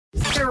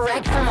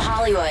Direct from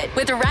Hollywood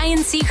with Ryan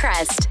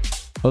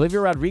Seacrest. Olivia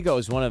Rodrigo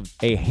is one of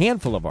a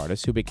handful of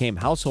artists who became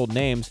household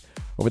names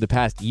over the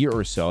past year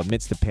or so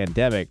amidst the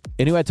pandemic,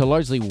 and who had to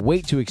largely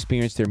wait to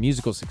experience their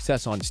musical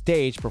success on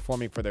stage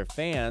performing for their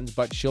fans,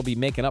 but she'll be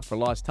making up for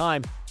lost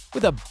time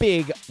with a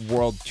big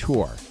world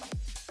tour.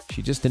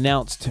 She just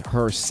announced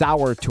her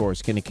Sour Tour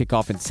is going to kick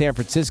off in San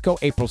Francisco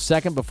April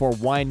 2nd before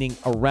winding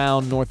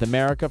around North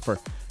America for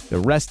the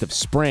rest of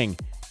spring,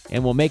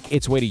 and will make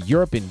its way to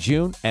Europe in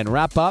June and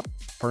wrap up,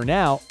 for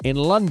now, in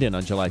London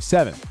on July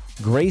 7th.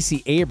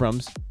 Gracie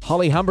Abrams,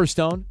 Holly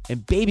Humberstone,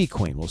 and Baby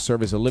Queen will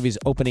serve as Olivia's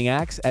opening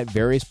acts at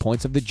various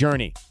points of the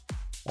journey.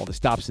 All the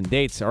stops and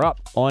dates are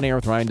up on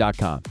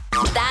airwithryan.com.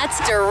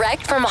 That's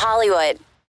direct from Hollywood.